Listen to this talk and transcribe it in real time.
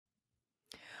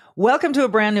Welcome to a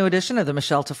brand new edition of the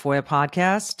Michele Tafoya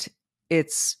podcast.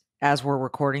 It's, as we're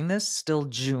recording this, still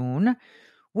June,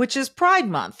 which is Pride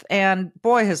Month. And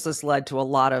boy, has this led to a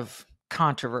lot of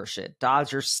controversy at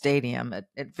Dodger Stadium, at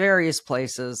various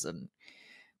places, and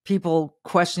people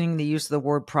questioning the use of the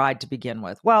word pride to begin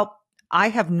with. Well, I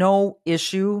have no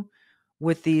issue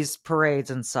with these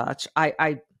parades and such.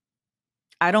 I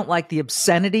don't like the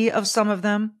obscenity of some of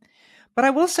them, but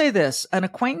I will say this. An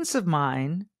acquaintance of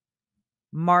mine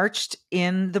marched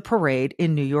in the parade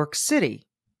in New York City.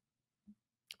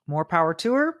 More power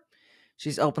to her.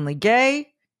 She's openly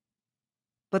gay.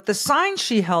 But the sign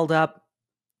she held up,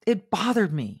 it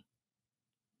bothered me.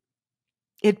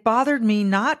 It bothered me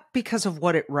not because of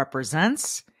what it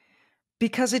represents,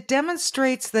 because it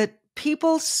demonstrates that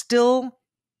people still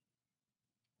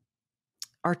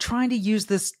are trying to use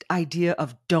this idea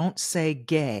of don't say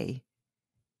gay.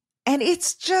 And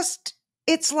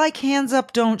it's like hands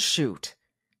up, don't shoot.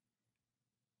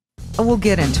 We'll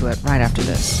get into it right after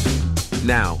this.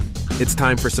 Now, it's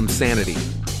time for some sanity.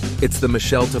 It's the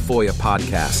Michele Tafoya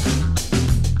podcast.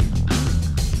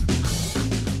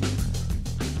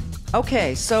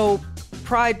 Okay, so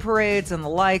pride parades and the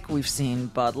like, we've seen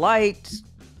Bud Light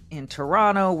in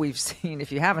Toronto. We've seen,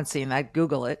 if you haven't seen that,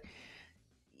 Google it.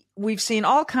 We've seen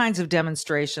all kinds of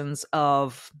demonstrations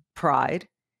of pride.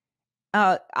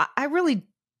 I really,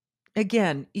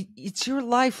 again, it's your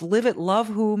life. Live it. Love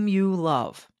whom you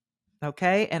love.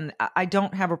 Okay. And I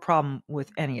don't have a problem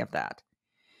with any of that.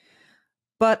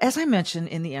 But as I mentioned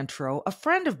in the intro, a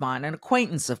friend of mine, an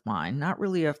acquaintance of mine, not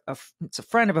really it's a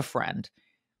friend of a friend,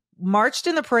 marched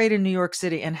in the parade in New York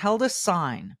City and held a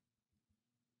sign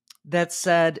that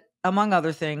said, among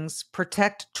other things,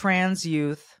 protect trans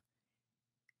youth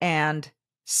and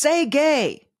say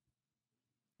gay.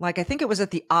 Like, I think it was at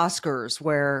the Oscars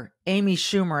where Amy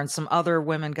Schumer and some other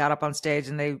women got up on stage,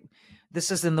 and this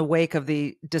is in the wake of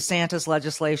the DeSantis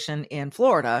legislation in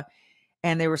Florida.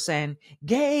 And they were saying,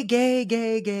 gay, gay,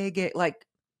 gay, gay, gay. Like,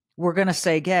 we're going to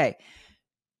say gay.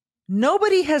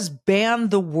 Nobody has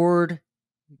banned the word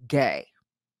gay.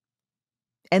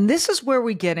 And this is where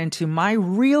we get into my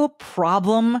real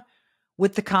problem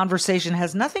with the conversation. It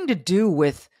has nothing to do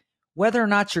with whether or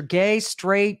not you're gay,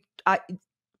 straight.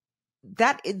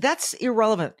 That's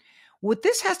irrelevant. What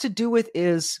this has to do with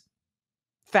is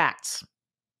facts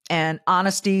and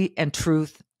honesty and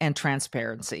truth and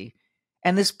transparency.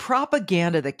 And this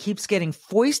propaganda that keeps getting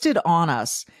foisted on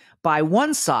us by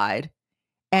one side.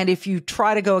 And if you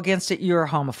try to go against it, you're a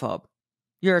homophobe.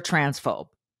 You're a transphobe.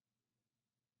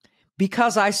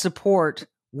 Because I support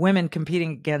women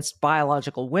competing against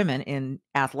biological women in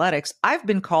athletics, I've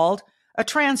been called a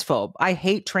transphobe. I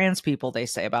hate trans people, they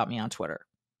say about me on Twitter.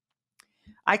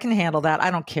 I can handle that.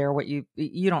 I don't care what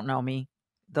you don't know me,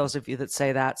 those of you that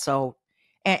say that. So,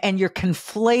 and you're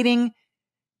conflating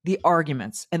the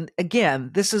arguments. And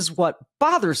again, this is what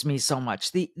bothers me so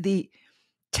much. The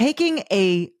taking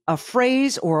a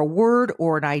phrase or a word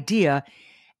or an idea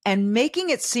and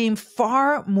making it seem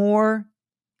far more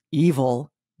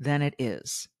evil than it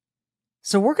is.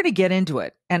 So we're going to get into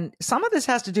it. And some of this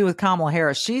has to do with Kamala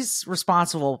Harris. She's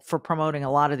responsible for promoting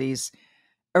a lot of these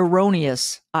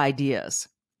erroneous ideas.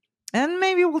 And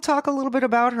maybe we'll talk a little bit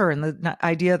about her and the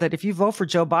idea that if you vote for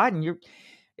Joe Biden,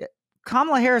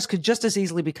 Kamala Harris could just as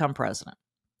easily become president.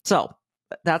 So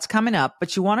that's coming up.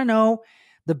 But you want to know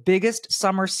the biggest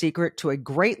summer secret to a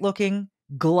great looking,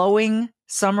 glowing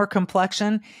summer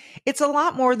complexion? It's a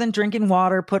lot more than drinking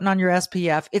water, putting on your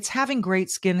SPF. It's having great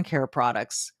skincare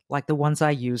products like the ones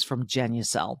I use from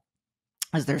Genucel.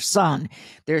 As there's sun,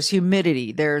 there's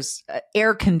humidity, there's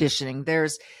air conditioning,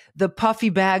 there's the puffy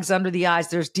bags under the eyes,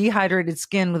 there's dehydrated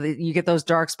skin with it, you get those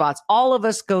dark spots. All of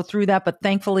us go through that, but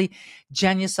thankfully,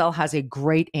 Genucel has a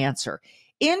great answer.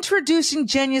 Introducing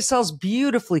Genucel's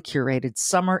beautifully curated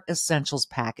Summer Essentials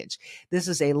package. This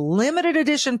is a limited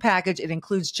edition package. It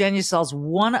includes Genucel's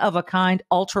one-of-a-kind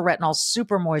Ultra Retinol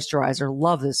Super Moisturizer.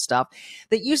 Love this stuff.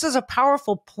 That uses a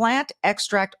powerful plant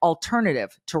extract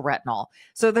alternative to retinol.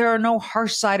 So there are no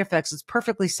harsh side effects. It's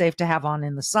perfectly safe to have on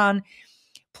in the sun.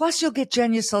 Plus, you'll get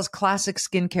Genucel's classic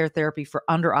skincare therapy for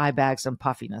under eye bags and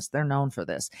puffiness. They're known for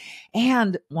this.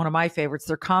 And one of my favorites,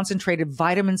 their concentrated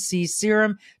vitamin C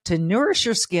serum to nourish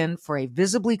your skin for a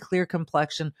visibly clear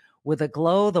complexion with a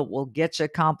glow that will get you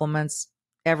compliments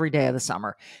every day of the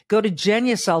summer. Go to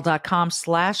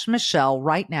Genucel.com/Michele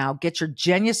right now. Get your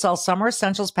Genucel Summer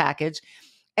Essentials package.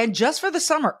 And just for the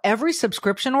summer, every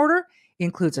subscription order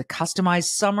includes a customized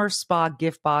summer spa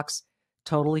gift box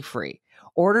totally free.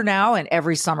 Order now, and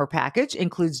every summer package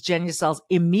includes Genucel's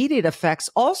Immediate Effects,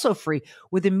 also free.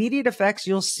 With Immediate Effects,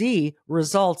 you'll see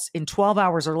results in 12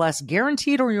 hours or less,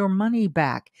 guaranteed, or your money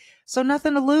back. So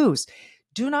nothing to lose.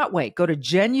 Do not wait. Go to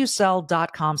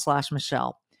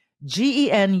genucel.com/Michelle.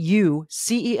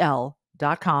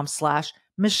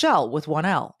 GENUCEL.com/Michelle with one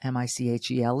L,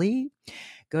 MICHELE.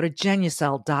 Go to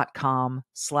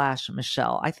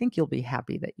genucel.com/Michelle. I think you'll be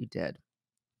happy that you did.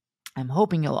 I'm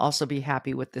hoping you'll also be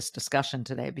happy with this discussion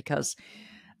today, because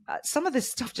some of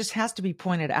this stuff just has to be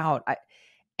pointed out.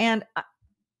 I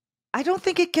don't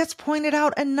think it gets pointed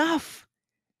out enough.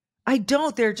 I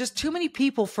don't. There are just too many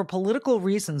people, for political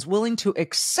reasons, willing to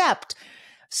accept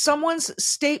someone's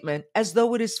statement as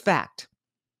though it is fact.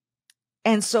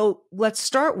 And so let's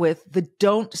start with the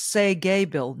Don't Say Gay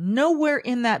bill. Nowhere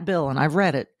in that bill, and I've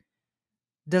read it,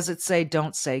 does it say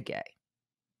don't say gay.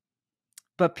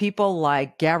 But people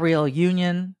like Gabrielle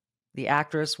Union, the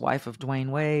actress, wife of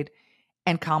Dwayne Wade,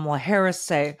 and Kamala Harris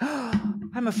say, oh,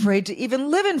 I'm afraid to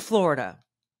even live in Florida.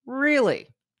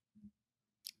 Really?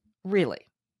 Really?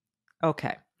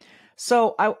 Okay.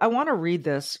 So I want to read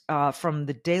this from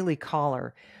the Daily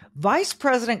Caller. Vice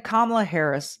President Kamala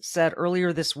Harris said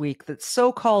earlier this week that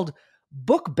so-called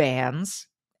book bans,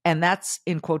 and that's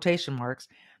in quotation marks,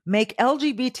 make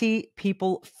LGBT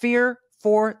people fear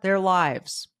for their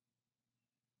lives.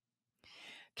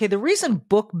 Okay, the reason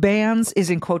book bans is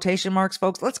in quotation marks,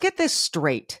 folks, let's get this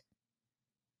straight.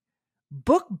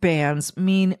 Book bans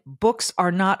mean books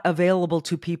are not available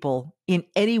to people in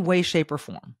any way, shape, or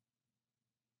form.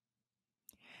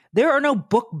 There are no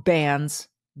book bans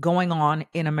going on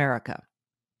in America.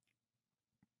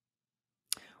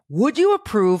 Would you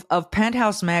approve of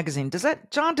Penthouse Magazine? Does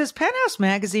Penthouse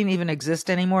Magazine even exist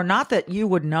anymore? Not that you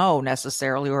would know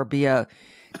necessarily or be a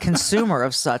consumer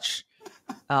of such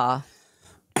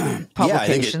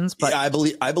publications, but I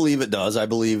believe it does. I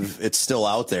believe it's still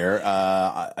out there.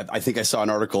 I think I saw an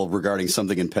article regarding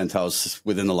something in Penthouse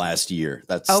within the last year.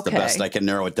 That's the best I can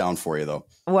narrow it down for you, though.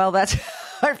 Well,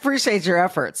 I appreciate your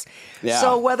efforts. Yeah.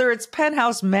 So whether it's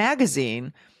Penthouse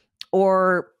Magazine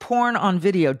or porn on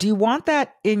video, do you want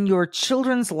that in your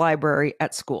children's library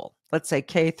at school? Let's say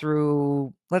K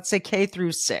through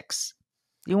 6.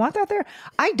 You want that there?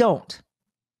 I don't.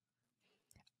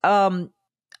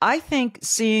 I think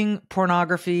seeing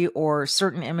pornography or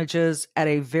certain images at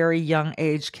a very young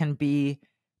age can be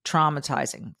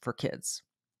traumatizing for kids.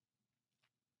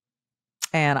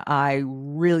 And I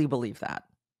really believe that.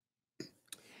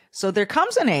 So there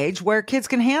comes an age where kids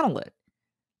can handle it,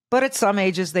 but at some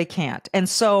ages they can't. And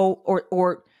so,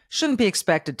 or shouldn't be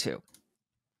expected to.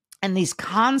 And these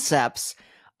concepts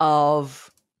of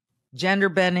gender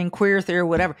bending, queer theory,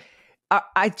 whatever,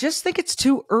 I just think it's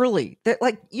too early. That,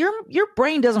 like, your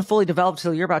brain doesn't fully develop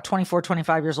till you're about 24,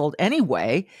 25 years old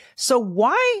anyway. So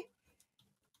why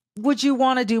would you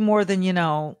want to do more than,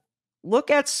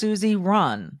 look at Susie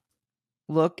run,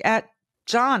 look at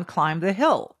John climb the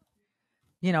hill,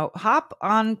 hop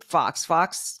on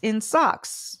Fox in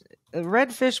socks,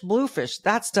 redfish, bluefish.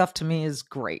 That stuff to me is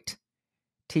great.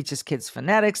 Teaches kids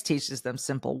phonetics, teaches them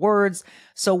simple words.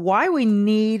 So why we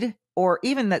need, or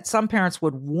even that some parents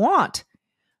would want,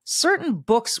 certain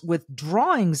books with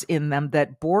drawings in them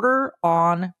that border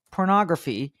on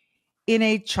pornography in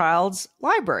a child's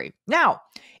library. Now,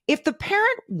 if the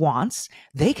parent wants,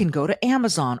 they can go to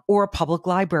Amazon or a public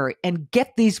library and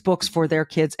get these books for their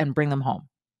kids and bring them home.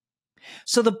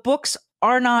 So the books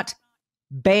are not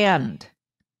banned.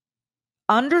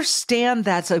 Understand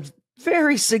that's a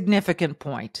very significant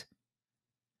point.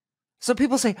 So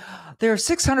people say, there are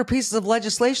 600 pieces of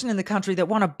legislation in the country that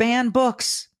want to ban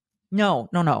books. No.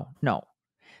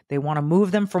 They want to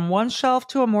move them from one shelf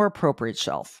to a more appropriate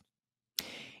shelf.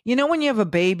 When you have a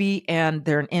baby and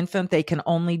they're an infant, they can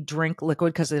only drink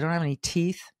liquid because they don't have any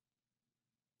teeth.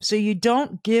 So you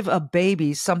don't give a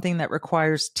baby something that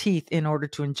requires teeth in order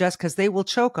to ingest, because they will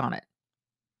choke on it.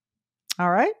 All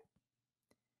right?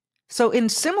 So in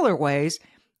similar ways,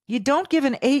 you don't give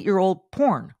an 8-year-old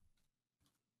porn,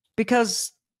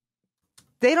 because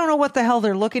they don't know what the hell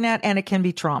they're looking at, and it can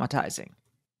be traumatizing.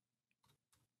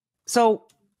 So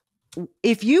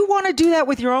if you want to do that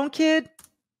with your own kid,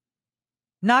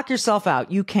 knock yourself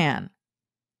out. You can.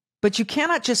 But you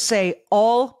cannot just say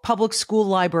all public school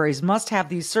libraries must have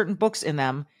these certain books in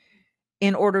them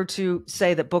in order to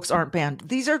say that books aren't banned.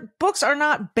 Books are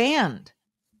not banned.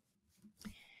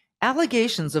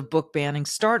 Allegations of book banning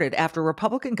started after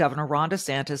Republican Governor Ron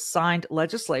DeSantis signed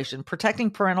legislation protecting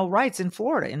parental rights in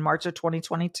Florida in March of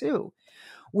 2022,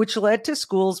 which led to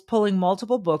schools pulling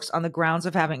multiple books on the grounds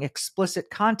of having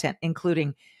explicit content,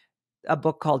 including a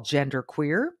book called Gender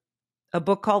Queer, a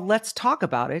book called Let's Talk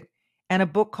About It, and a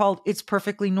book called It's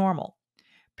Perfectly Normal.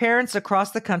 Parents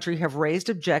across the country have raised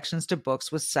objections to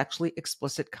books with sexually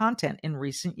explicit content in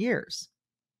recent years.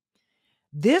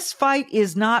 This fight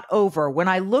is not over. When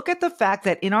I look at the fact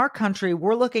that in our country,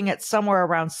 we're looking at somewhere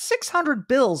around 600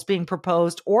 bills being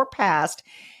proposed or passed,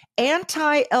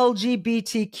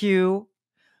 anti-LGBTQ,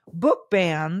 book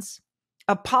bans,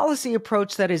 a policy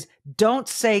approach that is don't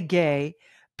say gay,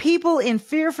 people in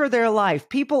fear for their life,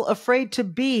 people afraid to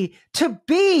be,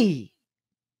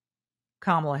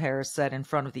 Kamala Harris said in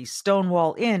front of the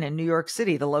Stonewall Inn in New York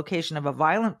City, the location of a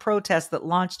violent protest that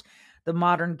launched the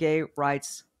modern gay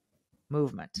rights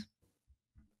movement.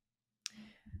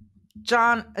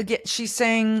 John, again, she's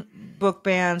saying book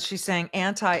bans, she's saying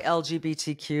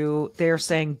anti-LGBTQ, they're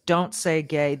saying don't say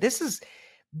gay. This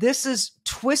is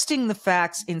twisting the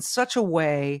facts in such a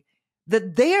way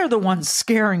that they are the ones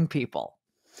scaring people.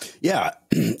 Yeah,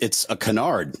 it's a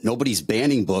canard. Nobody's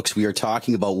banning books. We are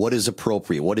talking about what is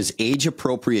appropriate, what is age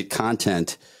appropriate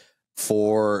content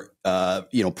for,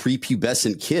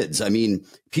 prepubescent kids. I mean,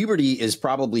 puberty is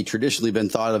probably traditionally been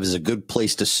thought of as a good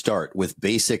place to start with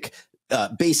basic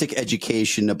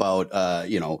education about,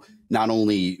 not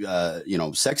only,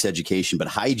 sex education, but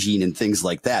hygiene and things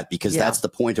like that, because that's the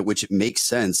point at which it makes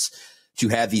sense to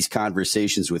have these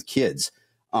conversations with kids.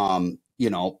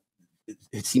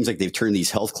 It seems like they've turned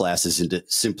these health classes into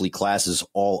simply classes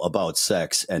all about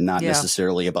sex and not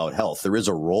necessarily about health. There is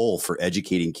a role for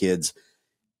educating kids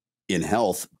in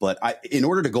health, but in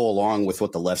order to go along with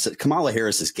what the left said, Kamala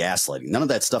Harris is gaslighting. None of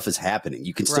that stuff is happening.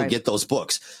 You can still get those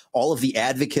books. All of the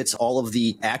advocates, all of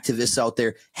the activists out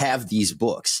there have these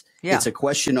books. Yeah. It's a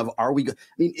question of,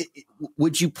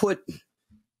 would you put,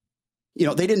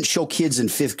 they didn't show kids in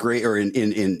fifth grade or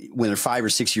in when they're 5 or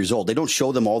 6 years old. They don't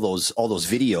show them all those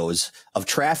videos of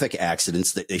traffic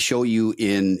accidents that they show you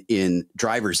in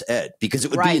driver's ed, because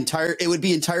it would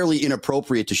be entirely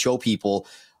inappropriate to show people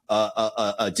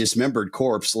a dismembered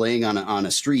corpse laying on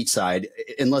a street side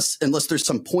unless there's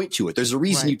some point to it. There's a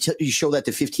reason you show that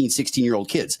to 15, 16-year-old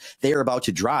kids. They are about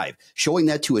to drive. Showing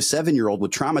that to a 7-year-old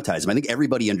would traumatize them. I think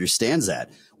everybody understands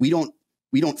that. We don't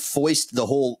foist the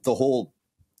whole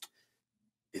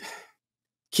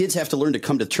kids have to learn to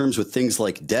come to terms with things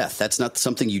like death. That's not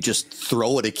something you just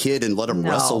throw at a kid and let them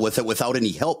wrestle with it without any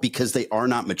help, because they are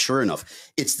not mature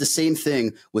enough. It's the same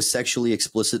thing with sexually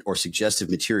explicit or suggestive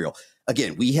material.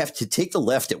 Again, we have to take the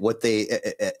left at what they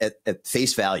at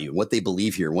face value and what they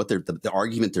believe here and what the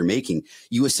argument they're making.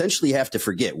 You essentially have to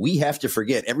forget. We have to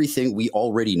forget everything we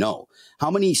already know.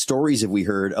 How many stories have we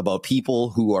heard about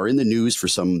people who are in the news for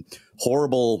some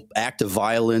horrible act of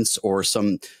violence or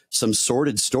some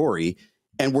sordid story,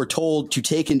 and we're told to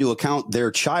take into account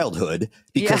their childhood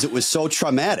because it was so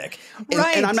traumatic.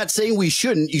 And I'm not saying we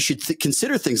shouldn't. You should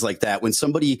consider things like that when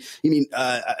somebody,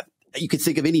 you could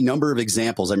think of any number of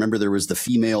examples. I remember there was the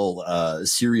female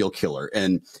serial killer,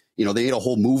 and, they made a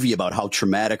whole movie about how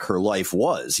traumatic her life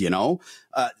was,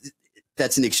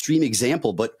 That's an extreme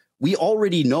example, but we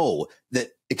already know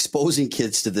that exposing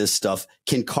kids to this stuff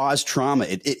can cause trauma.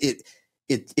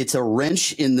 It's a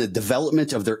wrench in the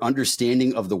development of their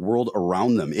understanding of the world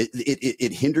around them.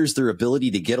 It hinders their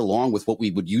ability to get along with what we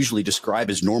would usually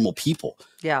describe as normal people.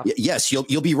 Yeah. Yes,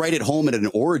 you'll be right at home at an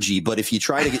orgy, but if you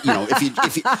try to get,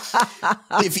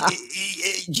 if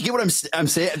you get what I'm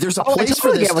saying, there's a place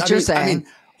for this. I get what you're saying.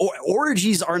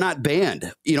 Orgies are not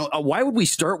banned. Why would we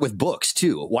start with books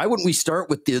too? Why wouldn't we start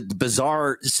with the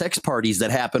bizarre sex parties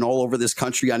that happen all over this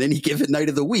country on any given night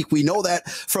of the week? We know that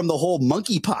from the whole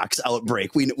monkeypox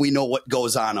outbreak. We know what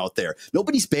goes on out there.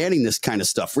 Nobody's banning this kind of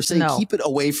stuff. We're saying keep it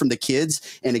away from the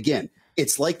kids. And again,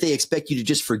 it's like they expect you to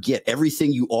just forget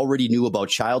everything you already knew about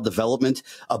child development,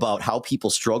 about how people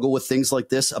struggle with things like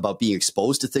this, about being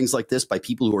exposed to things like this by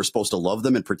people who are supposed to love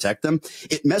them and protect them.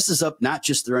 It messes up not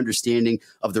just their understanding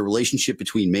of the relationship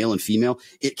between male and female.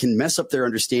 It can mess up their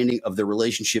understanding of the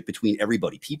relationship between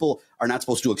everybody. People are not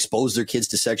supposed to expose their kids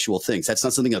to sexual things. That's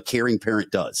not something a caring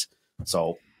parent does.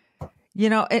 So,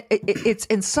 it's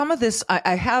in some of this.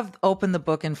 I have opened the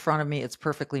book in front of me. It's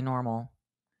Perfectly Normal.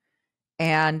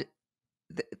 And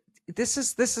this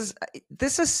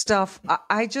is stuff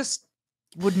I just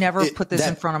would never put this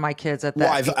in front of my kids at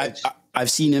that age. I've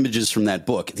seen images from that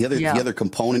book. The other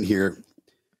component here,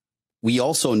 we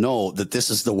also know that this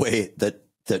is the way that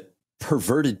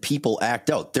perverted people act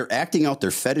out. They're acting out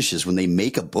their fetishes when they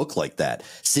make a book like that,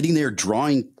 sitting there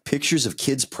drawing pictures of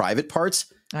kids' private parts.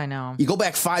 I know. You go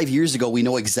back 5 years ago, we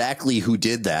know exactly who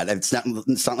did that. It's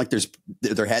not like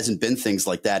there hasn't been things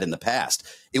like that in the past.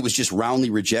 It was just roundly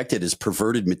rejected as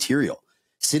perverted material.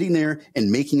 sitting there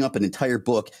and making up an entire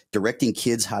book directing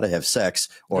kids how to have sex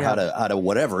or how to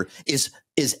whatever is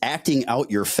acting out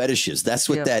your fetishes. That's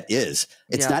what that is.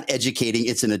 It's not educating.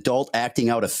 It's an adult acting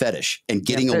out a fetish and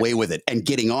getting away with it and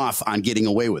getting off on getting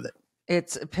away with it.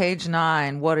 It's page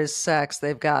 9. What is sex?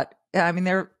 They've got, I mean,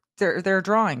 there are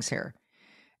drawings here,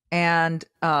 and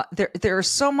there's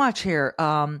so much here.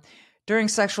 During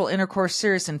sexual intercourse,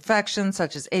 serious infections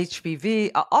such as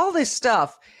HPV, all this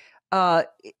stuff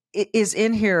is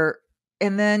in here.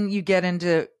 And then you get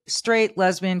into straight,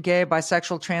 lesbian, gay,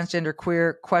 bisexual, transgender,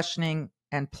 queer, questioning,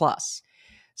 and plus.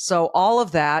 So all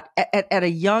of that at a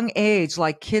young age,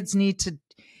 like kids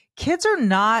are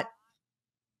not,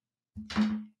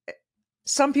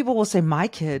 some people will say, my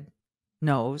kid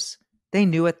knows. They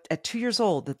knew at 2 years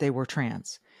old that they were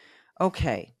trans.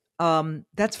 Okay.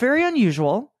 That's very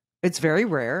unusual. It's very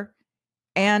rare.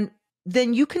 And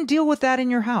then you can deal with that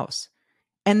in your house.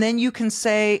 And then you can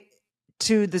say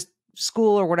to the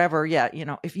school or whatever,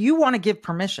 if you want to give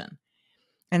permission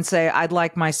and say, I'd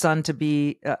like my son to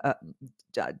be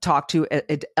talked to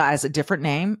as a different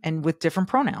name and with different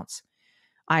pronouns,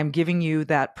 I'm giving you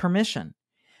that permission.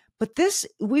 But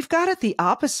we've got it the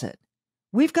opposite.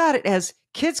 We've got it as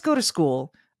kids go to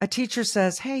school. A teacher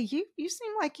says, hey, you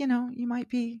seem like, you might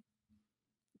be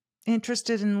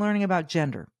interested in learning about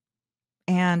gender.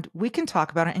 And we can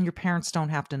talk about it, and your parents don't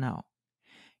have to know.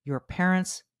 Your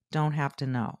parents don't have to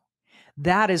know.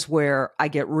 That is where I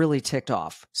get really ticked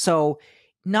off. So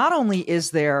not only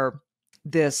is there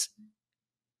this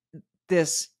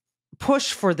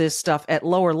push for this stuff at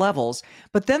lower levels,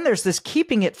 but then there's this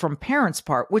keeping it from parents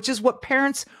part, which is what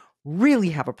parents really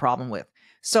have a problem with.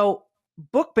 So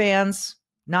book bans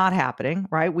not happening,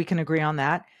 right? We can agree on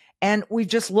that. And we've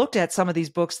just looked at some of these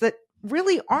books that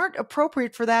really aren't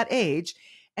appropriate for that age.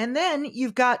 And then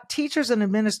you've got teachers and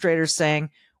administrators saying,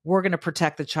 we're going to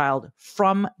protect the child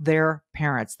from their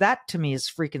parents. That to me is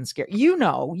freaking scary. You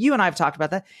and I have talked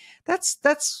about that.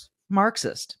 That's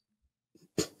Marxist.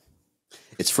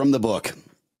 It's from the book.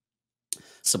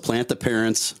 Supplant the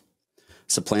parents,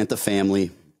 supplant the family.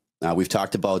 We've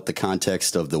talked about the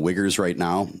context of the Wiggers right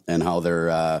now and how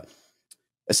they're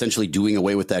essentially doing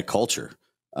away with that culture.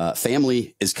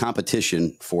 Family is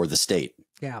competition for the state.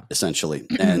 Yeah, essentially.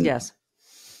 And yes.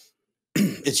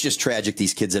 It's just tragic.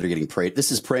 These kids that are getting preyed.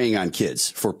 This is preying on kids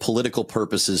for political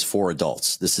purposes for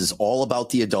adults. This is all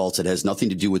about the adults. It has nothing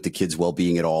to do with the kids'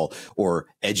 well-being at all or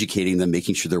educating them,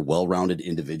 making sure they're well-rounded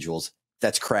individuals.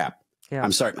 That's crap. Yeah.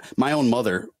 I'm sorry. My own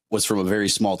mother was from a very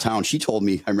small town. She told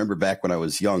me, I remember back when I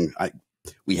was young,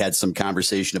 we had some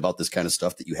conversation about this kind of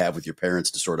stuff that you have with your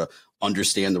parents to sort of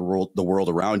understand the world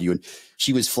around you. And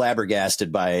she was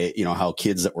flabbergasted by, how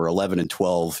kids that were 11 and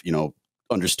 12,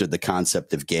 understood the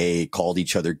concept of gay, called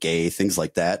each other gay, things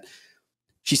like that.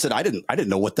 She said, I didn't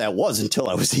know what that was until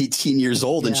I was 18 years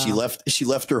old. And she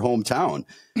left her hometown.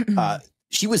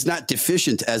 She was not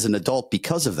deficient as an adult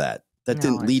because of that. That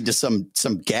didn't lead to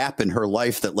some gap in her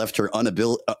life that left her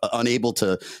unable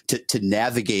to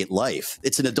navigate life.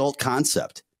 It's an adult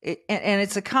concept. And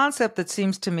it's a concept that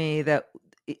seems to me that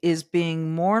is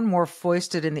being more and more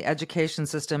foisted in the education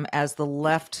system as the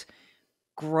left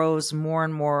grows more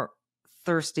and more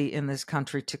thirsty in this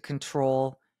country to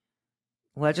control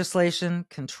legislation,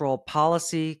 control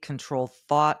policy, control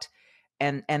thought.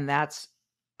 And that's,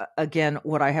 again,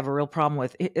 what I have a real problem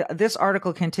with. This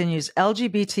article continues,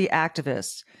 LGBT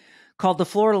activists called the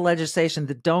Florida legislation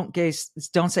the Don't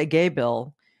Say Gay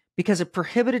bill because it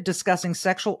prohibited discussing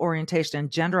sexual orientation and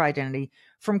gender identity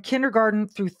from kindergarten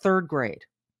through third grade.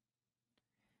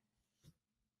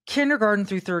 Kindergarten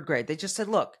through third grade. They just said,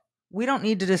 look, we don't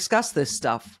need to discuss this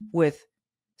stuff with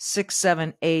 6,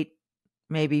 7, 8,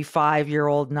 maybe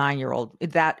 5-year-old, 9-year-old,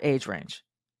 that age range.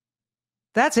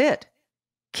 That's it.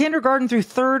 Kindergarten through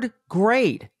third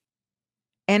grade.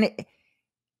 And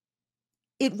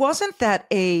it wasn't that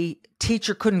a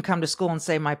teacher couldn't come to school and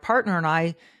say, my partner and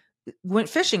I went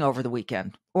fishing over the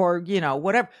weekend or,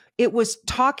 whatever. It was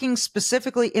talking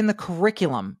specifically in the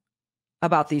curriculum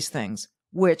about these things,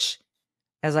 which,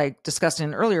 as I discussed in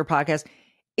an earlier podcast,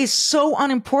 is so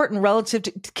unimportant relative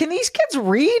to, can these kids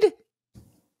read?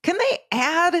 Can they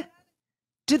add?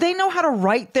 Do they know how to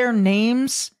write their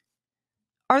names?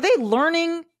 Are they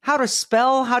learning how to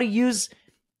spell, how to use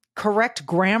correct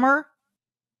grammar?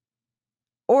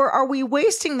 Or are we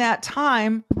wasting that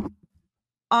time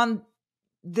on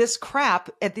this crap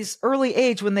at this early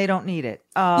age when they don't need it?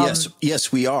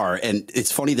 Yes, we are. And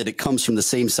it's funny that it comes from the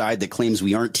same side that claims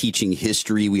we aren't teaching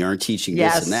history, we aren't teaching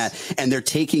this and that. And they're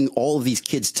taking all of these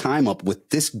kids' time up with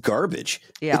this garbage.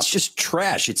 Yep. It's just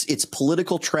trash. It's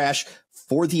political trash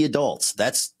for the adults.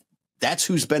 That's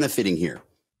who's benefiting here.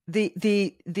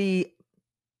 The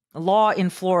law in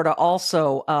Florida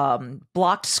also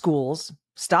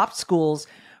stopped schools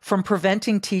from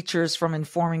preventing teachers from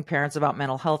informing parents about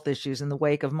mental health issues in the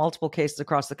wake of multiple cases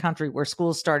across the country where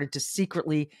schools started to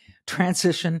secretly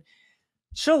transition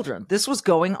children. This was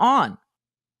going on.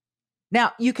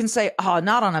 Now, you can say, oh,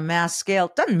 not on a mass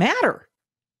scale. Doesn't matter.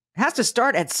 It has to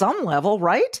start at some level,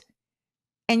 right?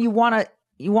 And you want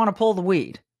to pull the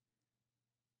weed.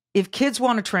 If kids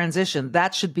want to transition,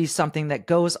 that should be something that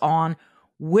goes on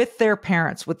with their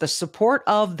parents, with the support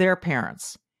of their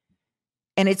parents.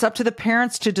 And it's up to the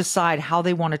parents to decide how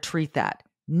they want to treat that,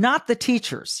 not the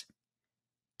teachers.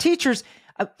 Teachers,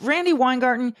 Randy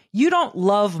Weingarten, you don't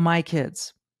love my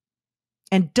kids.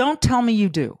 And don't tell me you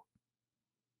do.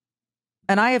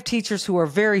 And I have teachers who are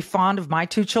very fond of my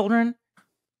two children.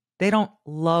 They don't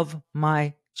love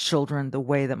my children the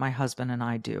way that my husband and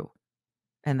I do,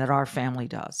 and that our family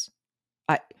does.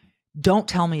 Don't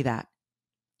tell me that.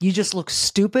 You just look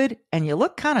stupid and you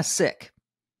look kind of sick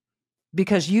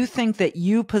because you think that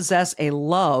you possess a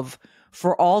love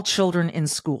for all children in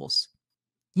schools.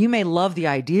 You may love the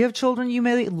idea of children. You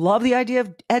may love the idea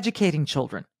of educating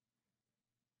children.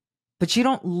 But you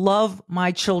don't love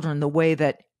my children the way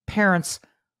that parents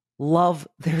love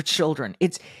their children.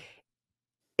 It's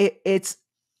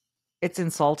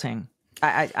insulting.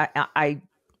 I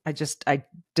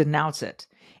denounce it.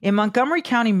 In Montgomery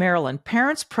County, Maryland,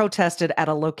 parents protested at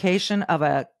a location of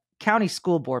a county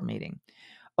school board meeting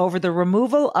over the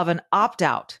removal of an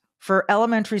opt-out for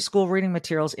elementary school reading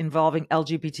materials involving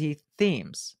LGBT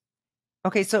themes.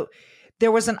 Okay, so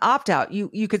there was an opt-out.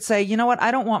 You could say, you know what? I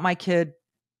don't want my kid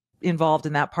involved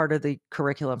in that part of the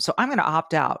curriculum, so I'm going to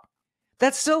opt out.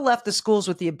 That still left the schools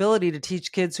with the ability to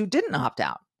teach kids who didn't opt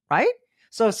out, right?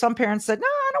 So some parents said, no,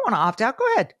 I don't want to opt out. Go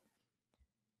ahead.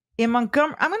 In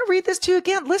Montgomery, I'm going to read this to you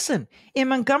again. Listen, in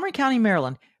Montgomery County,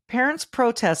 Maryland, parents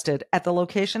protested at the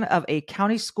location of a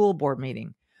county school board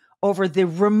meeting over the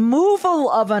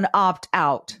removal of an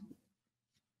opt-out.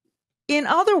 In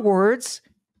other words,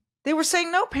 they were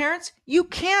saying, no, parents, you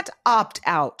can't opt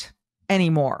out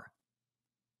anymore.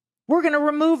 We're going to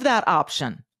remove that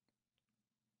option.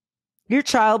 Your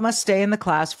child must stay in the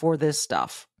class for this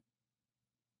stuff.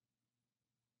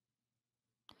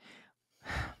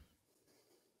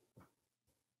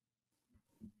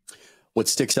 What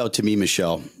sticks out to me,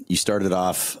 Michelle, you started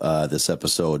off this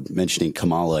episode mentioning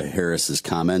Kamala Harris's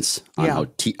comments on how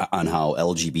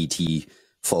LGBT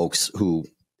folks who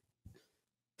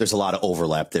there's a lot of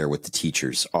overlap there with the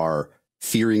teachers are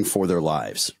fearing for their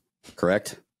lives.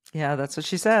 Correct? Yeah, that's what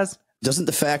she says. Doesn't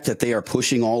the fact that they are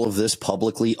pushing all of this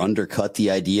publicly undercut the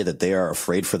idea that they are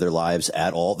afraid for their lives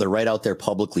at all? They're right out there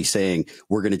publicly saying,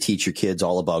 we're going to teach your kids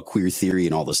all about queer theory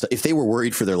and all this stuff. If they were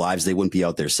worried for their lives, they wouldn't be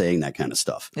out there saying that kind of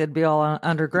stuff. It'd be all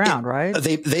underground, right?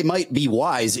 They might be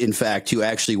wise, in fact, to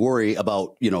actually worry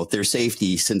about, their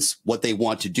safety, since what they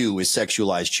want to do is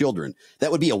sexualize children.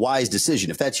 That would be a wise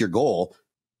decision. If that's your goal,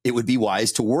 it would be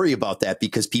wise to worry about that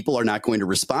because people are not going to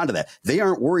respond to that. They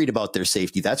aren't worried about their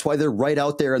safety. That's why they're right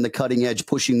out there on the cutting edge,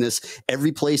 pushing this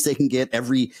every place they can get,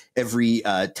 every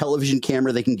television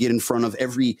camera they can get in front of,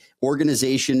 every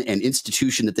organization and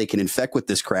institution that they can infect with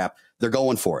this crap. They're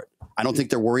going for it. I don't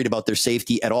think they're worried about their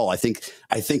safety at all. I think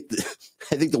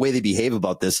the way they behave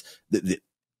about this, the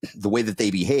way that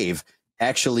they behave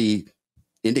actually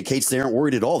indicates they aren't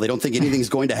worried at all. They don't think anything's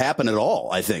going to happen at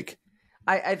all, I think.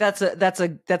 That's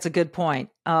a good point.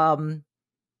 And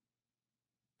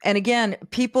again,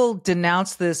 people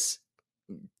denounce this.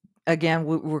 Again,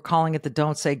 we're calling it the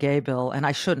 "Don't Say Gay" bill, and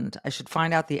I shouldn't. I should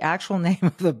find out the actual name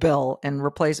of the bill and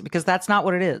replace it because that's not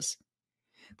what it is.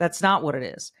 That's not what it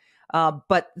is.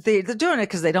 But they're doing it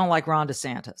because they don't like Ron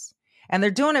DeSantis, and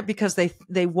they're doing it because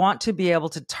they want to be able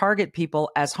to target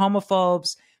people as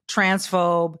homophobes,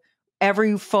 transphobe,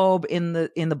 every phobe in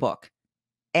the book.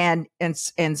 And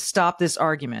stop this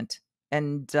argument.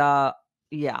 And at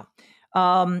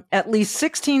least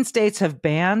 16 states have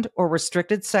banned or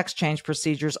restricted sex change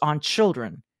procedures on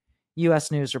children,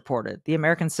 U.S. News reported. The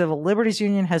American Civil Liberties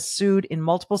Union has sued in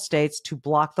multiple states to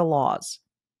block the laws.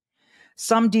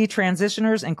 Some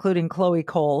detransitioners, including Chloe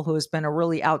Cole, who has been a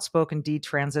really outspoken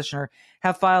detransitioner,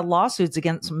 have filed lawsuits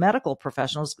against medical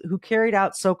professionals who carried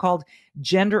out so-called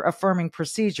gender-affirming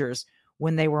procedures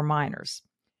when they were minors.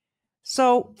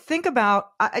 So think about,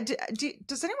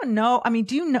 does anyone know? I mean,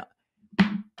 do you know?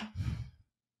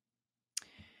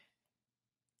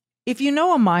 If you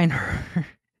know a minor,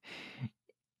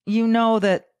 you know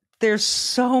that there's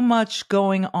so much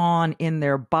going on in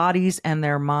their bodies and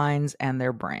their minds and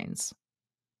their brains.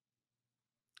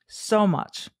 So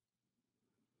much.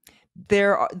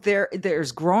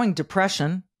 There's growing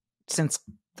depression since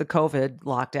the COVID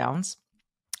lockdowns.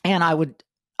 And I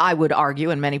would argue,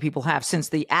 and many people have, since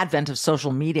the advent of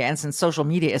social media and since social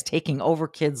media is taking over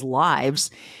kids'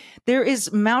 lives, there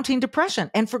is mounting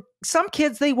depression. And for some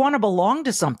kids, they want to belong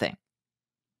to something.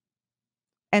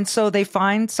 And so they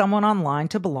find someone online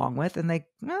to belong with, and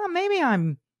maybe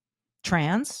I'm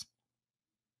trans.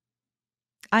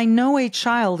 I know a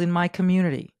child in my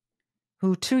community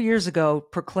who 2 years ago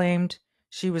proclaimed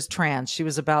she was trans. She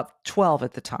was about 12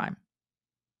 at the time.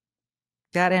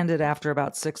 That ended after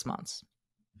about 6 months.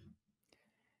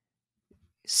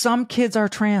 Some kids are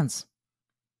trans.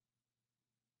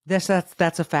 That's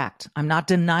a fact. I'm not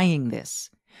denying this.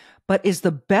 But is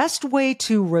the best way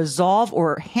to resolve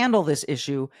or handle this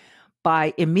issue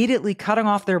by immediately cutting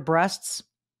off their breasts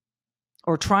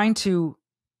or trying to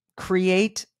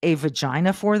create a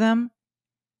vagina for them?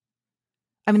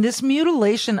 I mean, this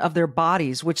mutilation of their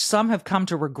bodies, which some have come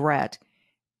to regret,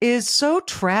 is so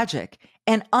tragic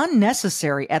and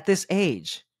unnecessary at this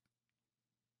age.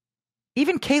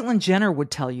 Even Caitlyn Jenner would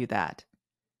tell you that.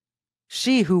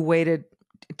 She who waited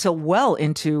till well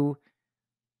into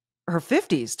her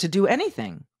 50s to do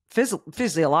anything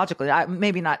physiologically,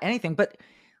 maybe not anything, but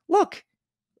look,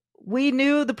 we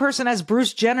knew the person as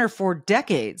Bruce Jenner for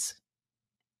decades,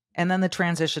 and then the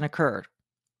transition occurred.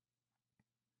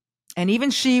 And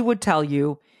even she would tell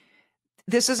you,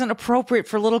 this isn't appropriate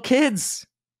for little kids.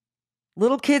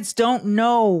 Little kids don't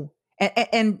know.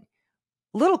 And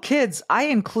little kids, I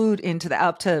include into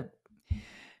the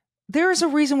there is a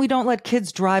reason we don't let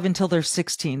kids drive until they're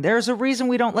 16. There's a reason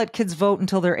we don't let kids vote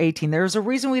until they're 18. There's a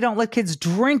reason we don't let kids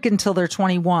drink until they're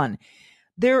 21.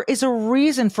 There is a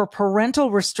reason for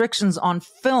parental restrictions on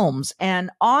films and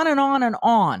on and on and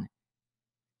on.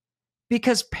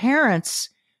 Because parents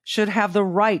should have the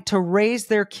right to raise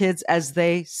their kids as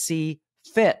they see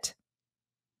fit.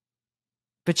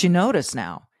 But you notice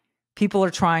now, people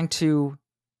are trying to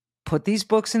put these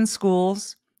books in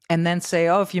schools and then say,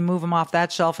 oh, if you move them off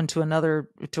that shelf to an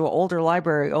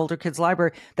older kids'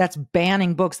 library, that's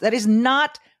banning books. That is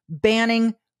not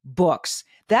banning books.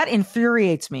 That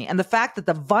infuriates me. And the fact that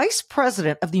the Vice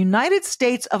President of the United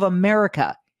States of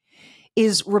America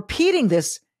is repeating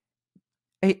this,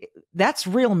 that's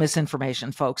real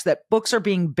misinformation, folks, that books are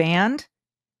being banned.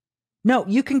 No,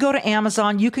 you can go to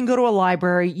Amazon, you can go to a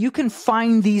library, you can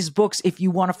find these books if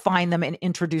you want to find them and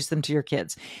introduce them to your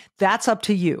kids. That's up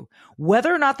to you.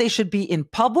 Whether or not they should be in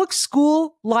public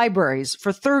school libraries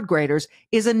for third graders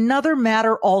is another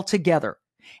matter altogether.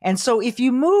 And so if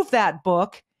you move that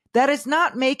book, that does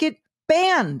not make it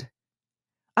banned.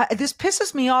 This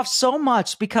pisses me off so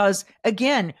much because,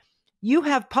 again, you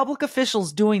have public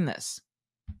officials doing this.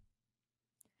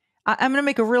 I'm going to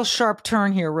make a real sharp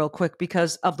turn here real quick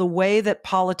because of the way that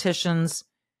politicians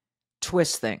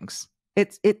twist things.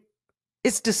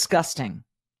 It's disgusting.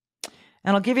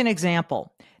 And I'll give you an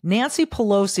example. Nancy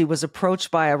Pelosi was approached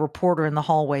by a reporter in the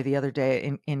hallway the other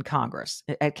day in Congress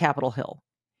at Capitol Hill.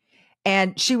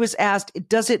 And she was asked,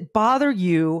 does it bother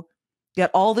you that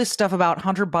all this stuff about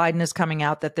Hunter Biden is coming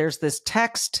out, that there's this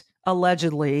text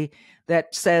allegedly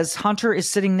that says Hunter is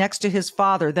sitting next to his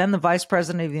father, then the vice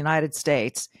president of the United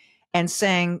States, and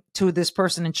saying to this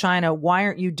person in China, why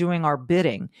aren't you doing our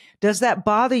bidding? Does that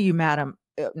bother you, Madam?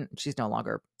 She's no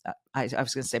longer, I was going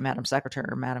to say Madam Secretary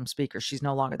or Madam Speaker. She's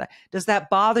no longer that. Does that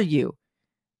bother you,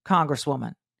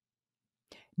 Congresswoman?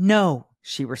 No,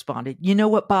 she responded. You know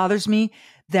what bothers me?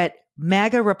 That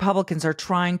MAGA Republicans are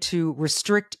trying to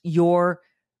restrict your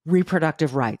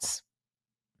reproductive rights.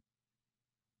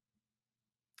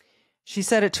 She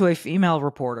said it to a female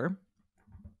reporter.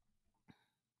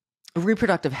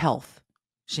 Reproductive health,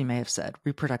 she may have said.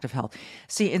 Reproductive health.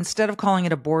 See, instead of calling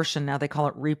it abortion, now they call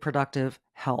it reproductive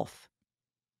health.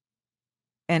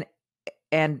 And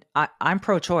I'm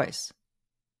pro-choice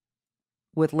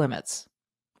with limits.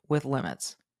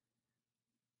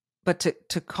 But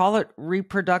to call it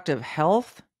reproductive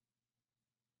health,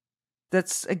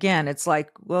 that's, again, it's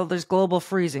like, well, there's global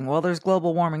freezing. Well, there's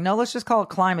global warming. No, let's just call it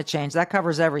climate change. That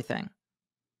covers everything.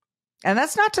 And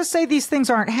that's not to say these things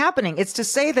aren't happening. It's to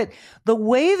say that the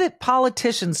way that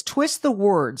politicians twist the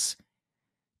words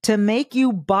to make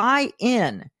you buy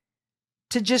in,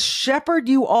 to just shepherd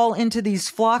you all into these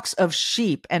flocks of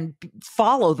sheep and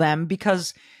follow them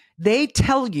because they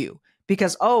tell you,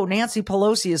 because, oh, Nancy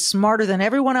Pelosi is smarter than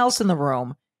everyone else in the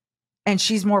room and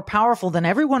she's more powerful than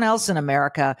everyone else in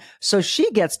America. So she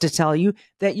gets to tell you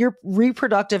that your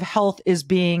reproductive health is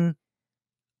being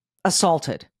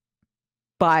assaulted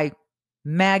by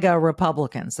MAGA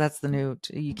Republicans. That's the new,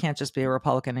 you can't just be a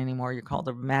Republican anymore. You're called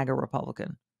a MAGA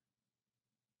Republican.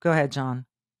 Go ahead, John.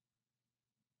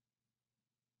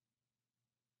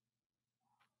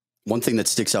 one thing that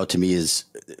sticks out to me is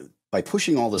by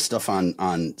pushing all this stuff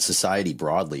on society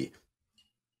broadly,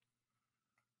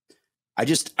 I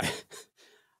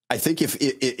think if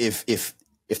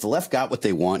the left got what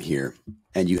they want here,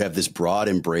 and you have this broad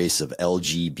embrace of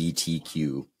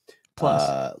LGBTQ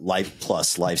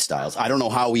lifestyles, I don't know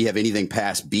how we have anything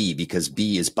past B, because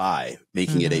B is bi,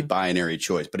 making it a binary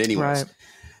choice. But anyways,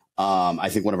 I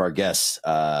think one of our guests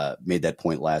made that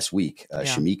point last week,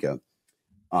 Shamika.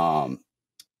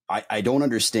 I don't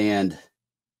understand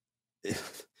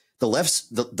the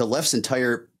left's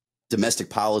entire domestic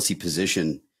policy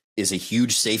position is a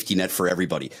huge safety net for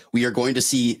everybody. We are going to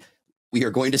see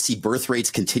birth rates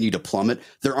continue to plummet.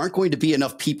 There aren't going to be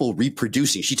enough people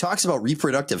reproducing. She talks about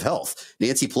reproductive health,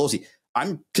 Nancy Pelosi.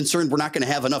 I'm concerned we're not going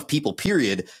to have enough people,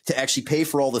 period, to actually pay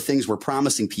for all the things we're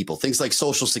promising people, things like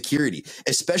Social Security,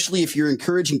 especially if you're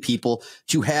encouraging people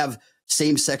to have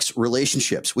same-sex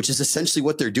relationships, which is essentially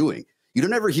what they're doing. You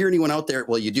don't ever hear anyone out there.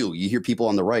 Well, you do. You hear people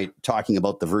on the right talking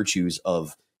about the virtues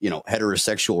of,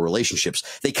 heterosexual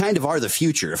relationships. They kind of are the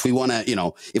future. If we want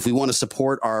to,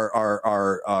 support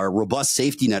our robust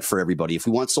safety net for everybody, if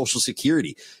we want Social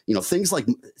Security, things like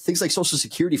Social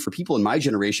Security for people in my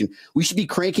generation, we should be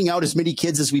cranking out as many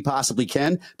kids as we possibly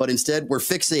can. But instead, we're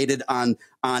fixated on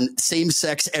same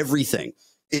sex everything.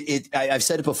 I've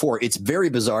said it before. It's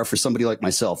very bizarre for somebody like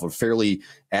myself, a fairly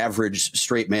average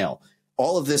straight male.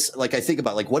 All of this, I think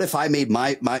about, what if I made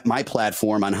my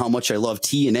platform on how much I love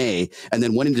TNA and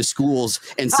then went into schools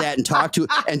and sat and talked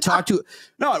to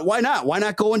no, why not? Why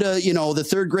not go into, the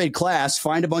third grade class,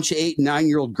 find a bunch of 8 and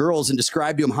 9-year-old girls and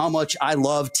describe to them how much I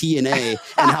love TNA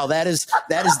and how that is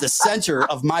the center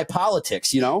of my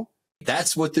politics,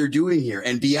 That's what they're doing here.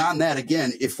 And beyond that,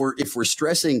 again, if we're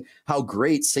stressing how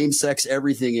great same-sex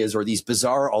everything is, or these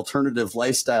bizarre alternative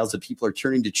lifestyles that people are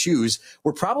turning to choose,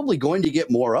 we're probably going to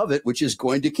get more of it, which is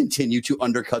going to continue to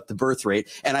undercut the birth rate.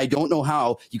 And I don't know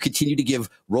how you continue to give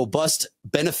robust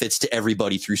benefits to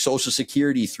everybody through Social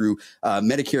Security, through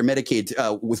Medicare,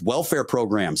 Medicaid, with welfare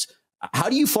programs. How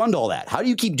do you fund all that? How do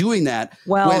you keep doing that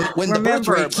when the birth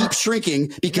rate keeps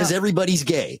shrinking because everybody's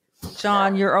gay?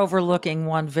 John, you're overlooking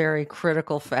one very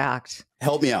critical fact.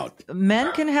 Help me out.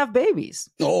 Men can have babies.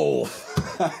 Oh,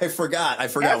 I forgot.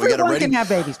 Everyone can have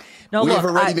babies. No, we have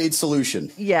a ready-made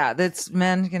solution. Yeah, that's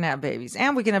men can have babies,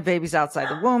 and we can have babies outside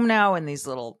the womb now in these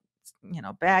little,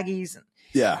 baggies.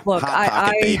 Yeah, look, hot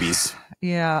pocket babies.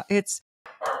 Yeah,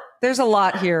 there's a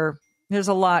lot here. There's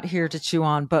a lot here to chew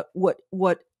on. But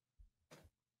what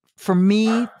for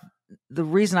me, the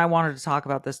reason I wanted to talk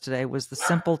about this today was the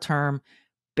simple term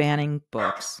banning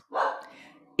books.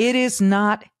 It is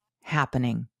not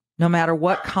happening. No matter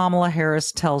what Kamala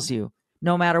Harris tells you,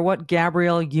 no matter what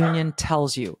Gabrielle Union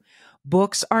tells you,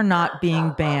 books are not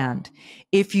being banned.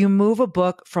 If you move a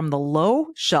book from the low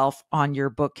shelf on your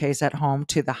bookcase at home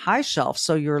to the high shelf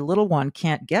so your little one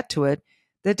can't get to it,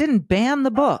 that didn't ban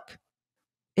the book.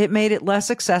 It made it less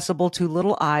accessible to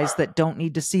little eyes that don't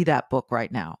need to see that book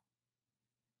right now.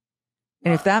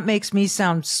 And if that makes me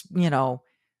sound,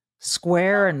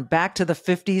 square and back to the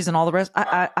 50s and all the rest,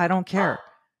 I don't care.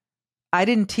 I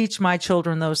didn't teach my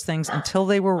children those things until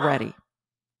they were ready.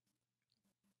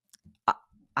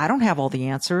 I don't have all the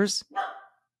answers,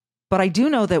 but I do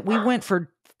know that we went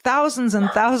for thousands and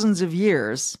thousands of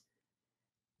years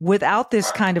without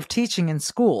this kind of teaching in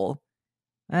school,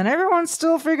 and everyone's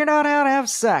still figuring out how to have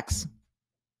sex.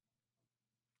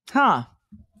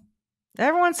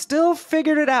 Everyone still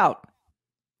figured it out.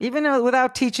 Even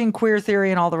without teaching queer theory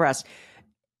and all the rest.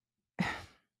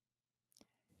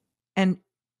 And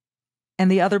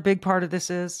the other big part of this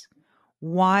is,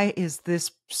 why is this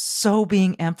so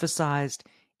being emphasized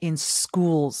in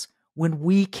schools when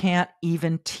we can't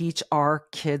even teach our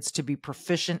kids to be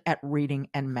proficient at reading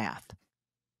and math?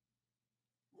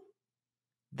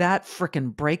 That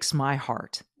frickin' breaks my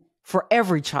heart for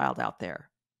every child out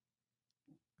there.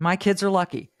 My kids are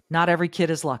lucky. Not every kid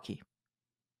is lucky.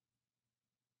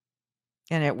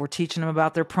 And we're teaching them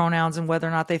about their pronouns and whether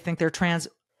or not they think they're trans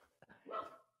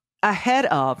ahead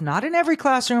of, not in every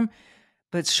classroom,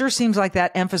 but it sure seems like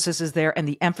that emphasis is there. And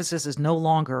the emphasis is no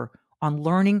longer on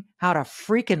learning how to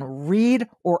freaking read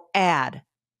or add.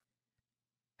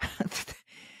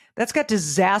 That's got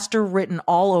disaster written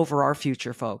all over our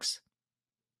future, folks.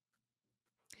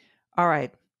 All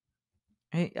right.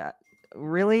 Hey,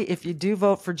 really, if you do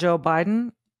vote for Joe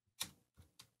Biden,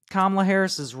 Kamala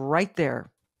Harris is right there,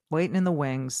 waiting in the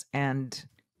wings, and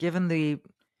given the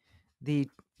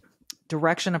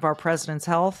direction of our president's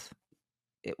health,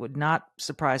 it would not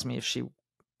surprise me if she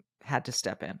had to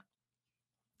step in.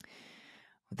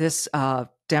 This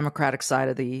Democratic side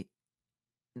of the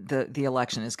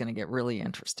election is going to get really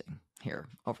interesting. here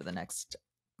over the next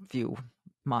few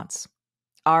months.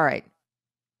 All right.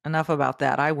 Enough about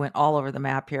that. I went all over the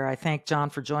map here. I thank John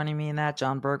for joining me in that.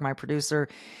 John Berg, my producer.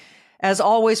 As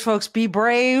always, folks, be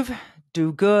brave,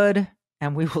 do good,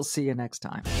 and we will see you next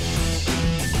time.